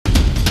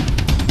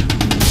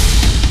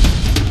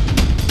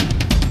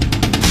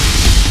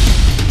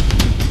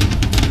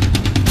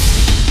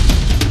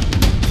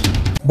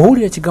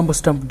Buli ekigambo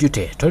stamp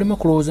duty tolema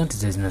kulowooza nti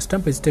ze zino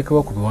stamp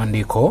eziteekebwa ku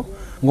biwandiiko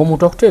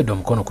ng'omuntu akuteredde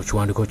omukono ku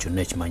kiwandiiko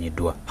kyonna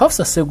ekimanyiddwa.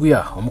 Hafsa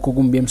Seguya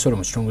omukugu mu by'emisolo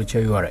mu kitongole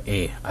kya URA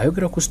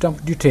ayogera ku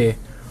stamp duty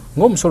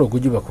ng'omusolo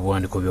oguggyibwa ku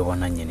biwandiiko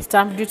by'obwannanyini.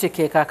 Stamp duty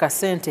keeko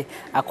akasente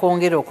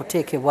akongera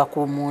okuteekebwa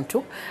ku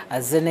muntu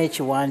azze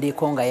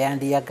n'ekiwandiiko nga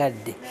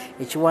yandiyagadde.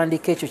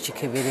 Ekiwandiiko ekyo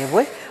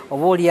kikeberebwe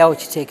oba oliawo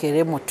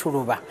kiteekere mu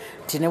ttuluba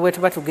nti ne bwe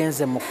tuba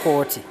tugenze mu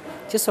kkooti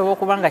kisobola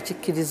okuba nga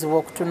kikkirizibwa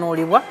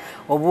okutunuulibwa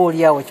oba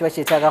oliawo kiba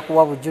kyetaaga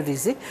kuwa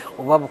bujulizi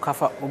oba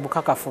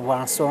bukakafu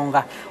bwa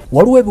nsonga.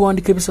 Waliwo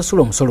ebiwandiiko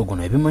ebisasula omusolo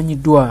guno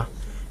ebimanyiddwa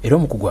era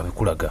omukugu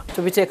abikulaga.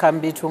 Tubiteeka mu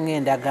bintu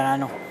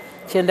ng'endagaano.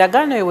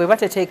 Kyendagaano eyo bweba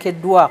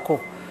teteekeddwako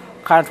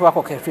kantu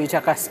ako ke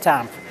tuyita ka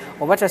stamp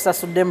oba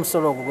tasasudde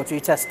musolo ogwo gwe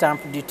tuyita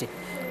stamp duty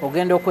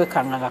ogenda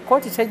okwekanga nga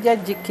kkooti tejja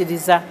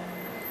gikkiriza.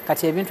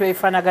 Kati ebintu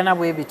ebifaanagana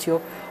bwe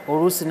bityo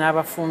oluusi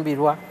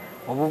n'abafumbirwa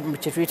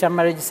kye tuyita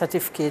marriage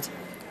certificate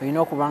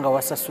olina okuba nga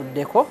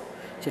wasasuddeko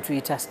kye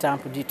tuyita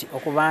stamp duty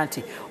okuba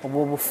nti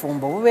obwo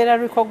obufumbo bubeera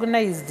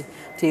recognized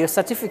nti eyo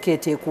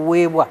certificate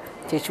ekuweebwa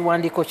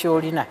kyekiwandiiko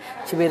ky'olina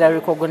kibeera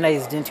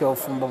recognized nti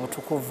obufumbo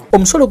butukuvu.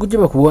 Omusolo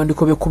oguggyibwa ku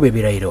biwandiiko by'ekkuba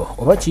ebirayiro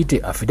oba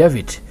kiyite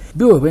affidavit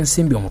biweebwa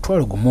ensimbi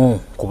 $1,000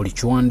 ku buli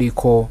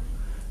kiwandiiko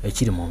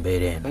ekiri mu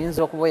mbeera eno.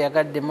 Oyinza okuba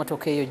oyagadde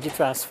emmotoka eyo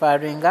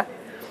gitransfaringa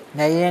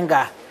naye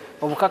nga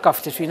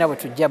obukakafu tetulina bwe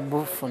tujja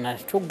bufuna.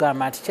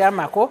 Tugamba nti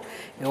kyamako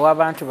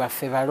ew'abantu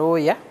baffe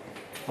balooya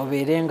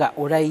obeere nga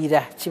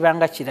olayira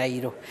kibanga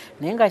kirayiro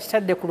naye nga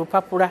kitadde ku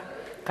lupapula.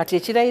 Kati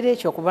ekirayiro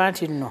ekyo okuba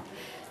nti nno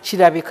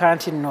kirabika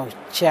nti nno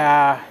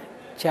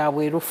kya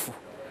bwerufu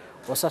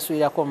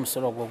osasulirako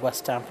omusolo gwo gwa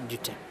stamp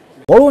duty.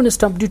 Waliwo ne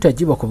stamp duty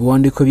aggyibwa ku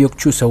biwandiiko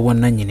by'okukyusa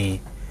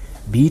obwannanyini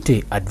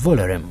biyite ad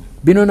valorem.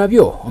 Bino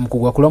nabyo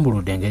omukugu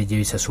akulambuludde engeri gye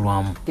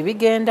bisasulwamu.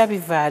 Bigenda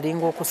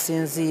bivaalinga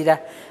okusinziira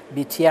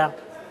bitya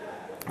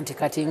nti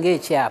kati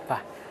ng'ekyapa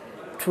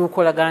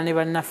tukolagana ne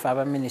bannaffe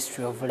aba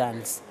Ministry of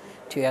Lands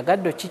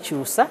tyoyagadde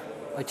okikyusa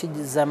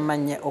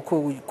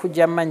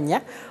okujja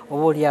mannya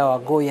oba oliawo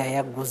agooya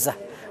yagguza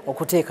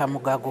okuteeka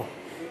mugago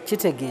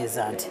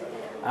kitegeeza nti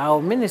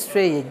awo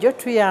ministry eyo ejjo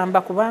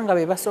tuyamba kubanga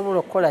be basobola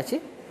okukola ki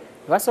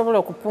basobola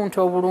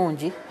okupunta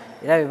obulungi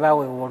era be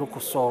baweewa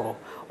olukusoolo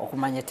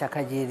okumanya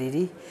ettaka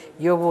gyeriri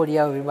yoba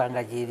oliawo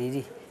bibanga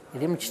gyeriri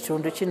eri mu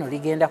kitundu kino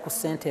ligenda ku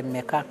ssente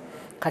mmeka.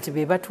 Kati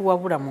be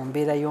batuwabula mu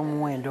mbeera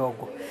y'omuwendo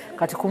ogwo.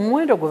 Kati ku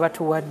muwendo gwe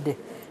batuwadde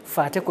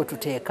ffe ate kwe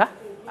tuteeka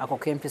ako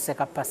kempise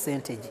ka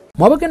percentage.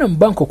 Mwabagenda mu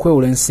banka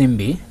okwewula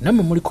ensimbi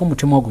nammwe muliko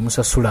omutima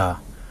ogumusasula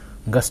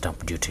nga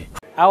stamp duty.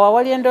 Awo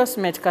awali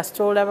endorsement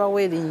kasita olabawo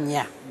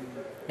erinnya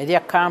erya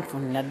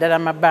kampuni naddala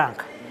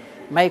mabanka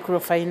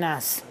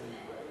microfinance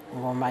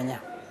ng'omanya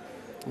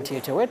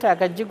nti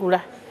teweetaaga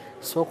gigula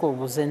sooka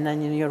obuuza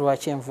ennannyini yo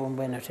lwaki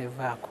envumbo eno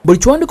tevaako. Buli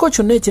kiwandiiko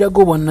kyonna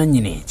ekiraga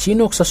obwannannyini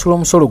kirina okusasula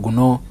omusolo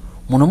guno.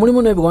 Muno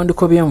mulimu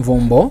n'ebiwandiiko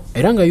by'envumbo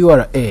era nga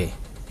URA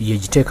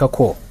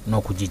yegiteekako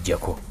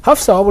n'okugiggyako.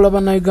 Hafsa wabula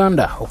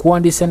bannayuganda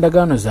okuwandiisa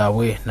endagaano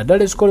zaabwe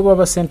naddala ezikolebwa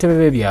bassentebe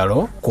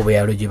b'ebyalo ku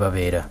byalo gye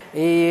babeera.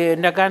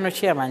 Endagaano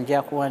chairman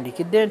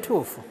gyakuwandiikidde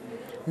ntuufu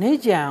naye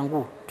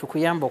jangu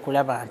tukuyamba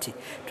okulaba nti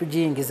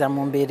tugiyingiza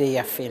mu mbeera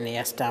eyaffe eno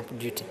eya stamp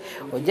duty.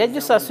 Ojja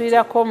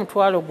gisasulirako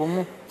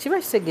 $1,000. Kiba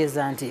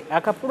kitegeeza nti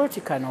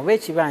akapuloti kano oba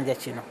ekibanja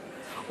kino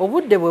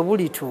obudde bwe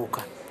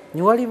bulituuka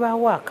ne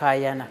walibaawo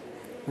akaayana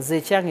nze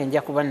ekyange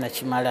nja kuba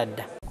nakimala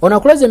dda. Ono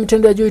akulaza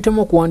emitendera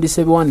gy'oyitamu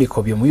okuwandiisa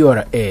ebiwandiiko byo mu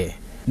URA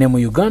ne mu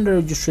Uganda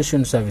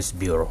Registration Service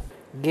Bureau.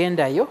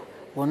 Gendayo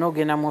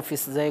bw'onoogenda mu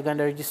ofiisi za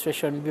Uganda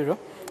Registration Bureau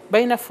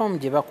balina foomu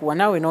gye bakuwa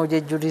naawe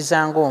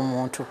n'ogyejjuliza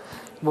ng'omuntu.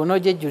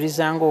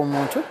 Bw'onogyejjuliza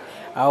ng'omuntu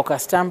awo ka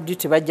stamp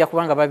duty bajja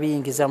kuba nga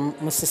babiyingiza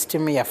mu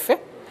sisitemu yaffe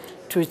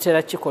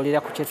tuyitera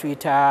kikolera ku kye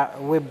tuyita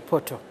web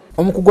portal.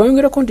 Omukugu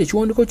ayongerako nti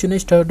ekiwandiiko kyonna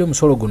ekitayodde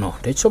omusolo guno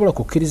tekisobola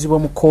kukkirizibwa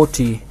mu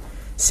kkooti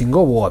singa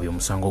oba owabye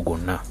omusango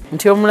gwonna.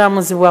 Nti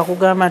omulamuzi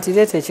bwakugamba nti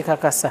leeta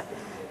ekikakasa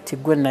ti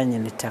ggwe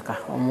nannyini ttaka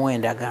omuwa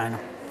endagaano.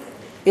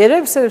 Era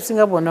ebiseera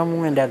ebisinga bwonna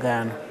omuwa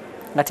endagaano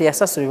nga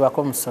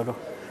teyasasulibwako musolo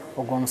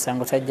ogwo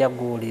omusango tajja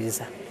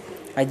guwuliriza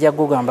ajja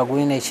gugamba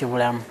gulina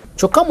ekibulamu.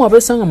 Kyokka mu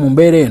abeesanga mu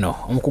mbeera eno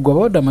omukugu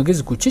abawadde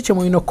amagezi ku ki kye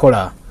mulina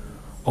okukola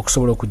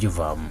okusobola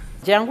okugivaamu.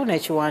 Jangu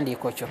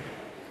n'ekiwandiiko kyo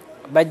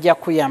bajja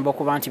kuyamba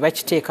okuba nti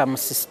bakiteeka mu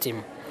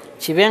sisitemu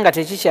kibe nga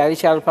tekikyali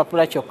kya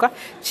lupapula kyokka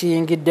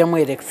kiyingiddemu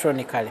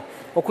electronically.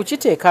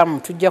 Okukiteekamu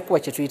tujja kuwa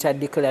kye tuyita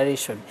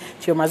declaration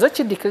kyomaze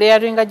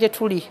okideclaringa gye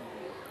tuli.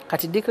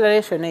 Kati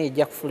declaration eyo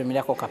ejja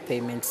kufulumirako ka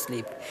payment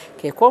slip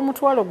keeko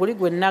 $1,000 guli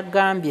gwe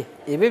nagambye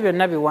ebyo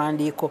byonna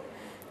biwandiiko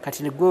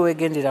kati nigwe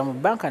weegendera mu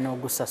banka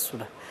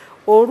n'ogusasula.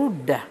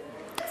 Oludda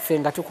ffe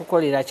nga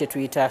tukukolera kye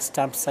tuyita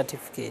stamp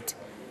certificate.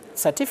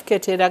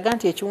 Certificate eraga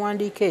nti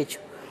ekiwandiiko ekyo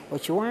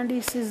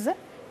okiwandiisizza.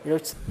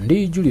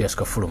 Ndi Julius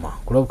Kafuluma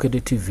ku Bukedde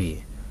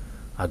TV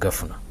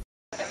Agafuna.